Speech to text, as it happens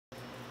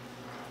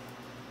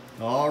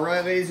All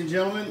right, ladies and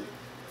gentlemen,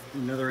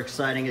 another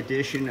exciting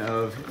edition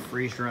of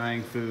freeze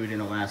drying food in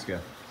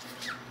Alaska.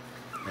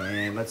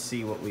 And let's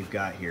see what we've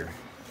got here.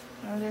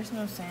 Oh, there's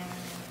no salmon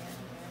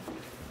in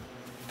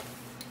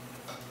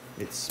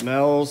here. It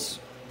smells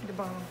The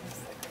bottom is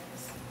like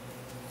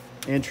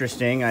this.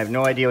 interesting. I have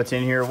no idea what's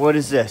in here. What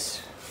is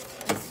this?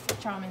 It's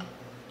chow mein.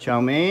 Chow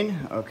mein,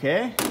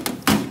 okay.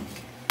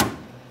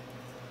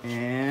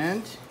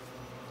 And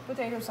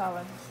Potato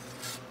salad.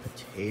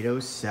 potato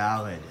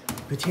salad.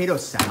 Potato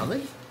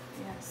salad?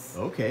 Yes.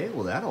 Okay,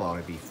 well that'll ought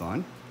to be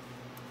fun.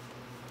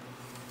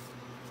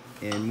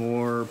 And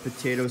more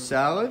potato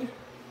salad.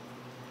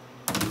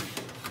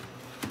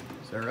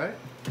 Is that right?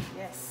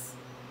 Yes.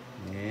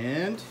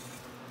 And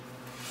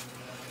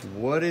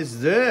what is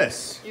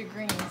this? Your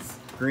greens.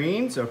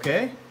 Greens,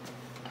 okay.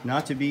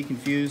 Not to be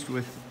confused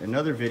with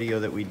another video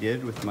that we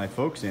did with my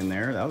folks in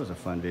there. That was a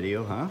fun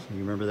video, huh? You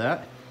remember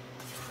that?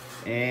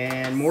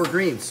 And more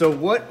greens. So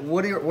what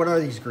are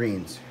these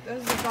greens?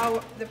 Those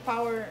are the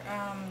power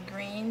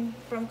green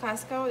from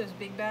COSTCO. There's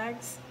big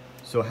bags.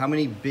 So how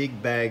many big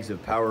bags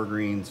of power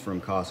greens from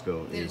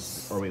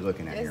Costco are we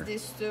looking at here?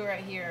 These two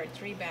right here,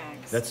 3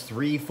 bags. That's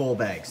 3 full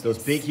bags. Those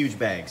big, huge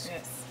bags.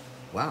 Yes.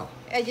 Wow.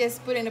 I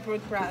just put it in the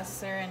food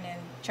processor and then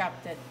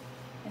chopped it.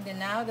 And then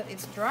now that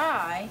it's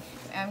dry,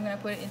 I'm gonna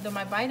put it into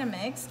my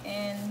Vitamix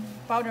and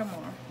powder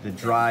more. The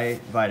dry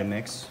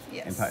Vitamix.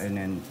 Yes. And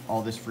then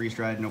all this freeze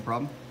dried, no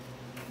problem?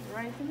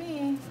 Right for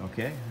me.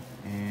 Okay.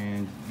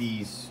 And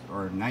these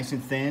are nice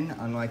and thin,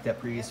 unlike that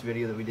previous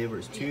video that we did where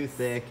it's too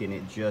thick and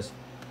it just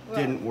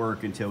didn't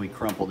work until we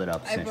crumpled it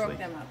up, essentially. I broke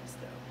them up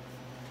still.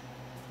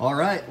 All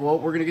right, well,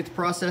 we're gonna get to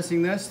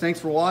processing this. Thanks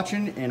for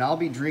watching, and I'll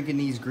be drinking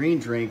these green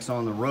drinks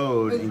on the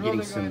road and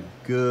getting some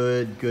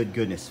good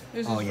goodness.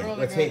 This oh is yeah,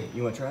 really hey, good.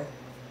 you wanna try?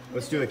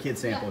 Let's do a kid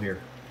sample here.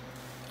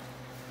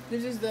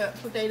 This is the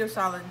potato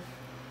salad.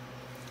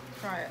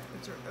 Try it.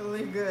 It's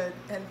really good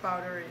and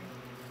powdery.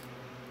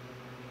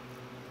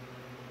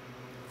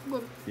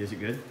 Whoop. Is it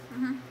good?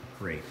 Mm-hmm.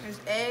 Great. There's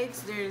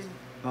eggs. There's.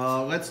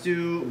 Let's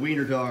do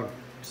wiener dog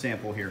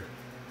sample here.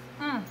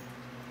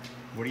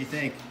 What do you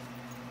think?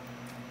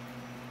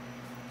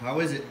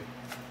 How is it?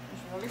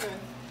 It's really good.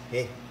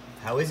 Hey,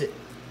 how is it?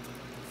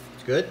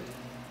 It's good?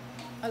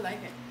 I like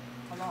it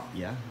a lot.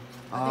 Yeah. I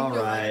think All you'll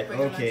like right. it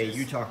pretty Okay, much.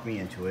 you talked me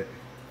into it.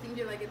 I think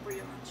you like it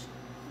pretty much.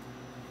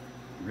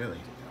 Really?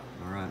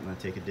 All right, I'm gonna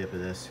take a dip of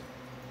this.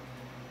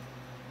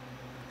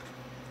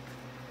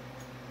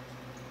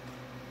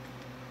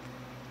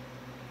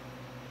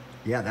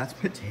 Yeah, that's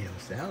potato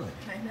salad.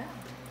 I know.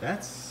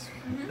 That's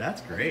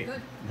great.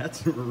 Good.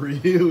 That's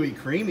really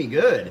creamy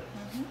good,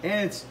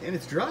 and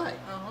it's dry.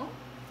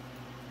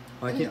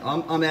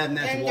 I'm adding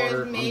that to And water.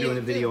 there's I'm mayo doing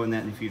a video too. on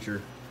that in the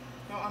future.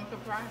 No, I'm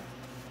surprised.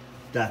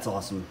 That's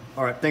awesome.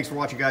 All right, thanks for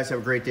watching, guys. Have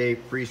a great day.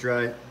 Freeze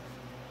dry.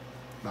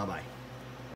 Bye bye.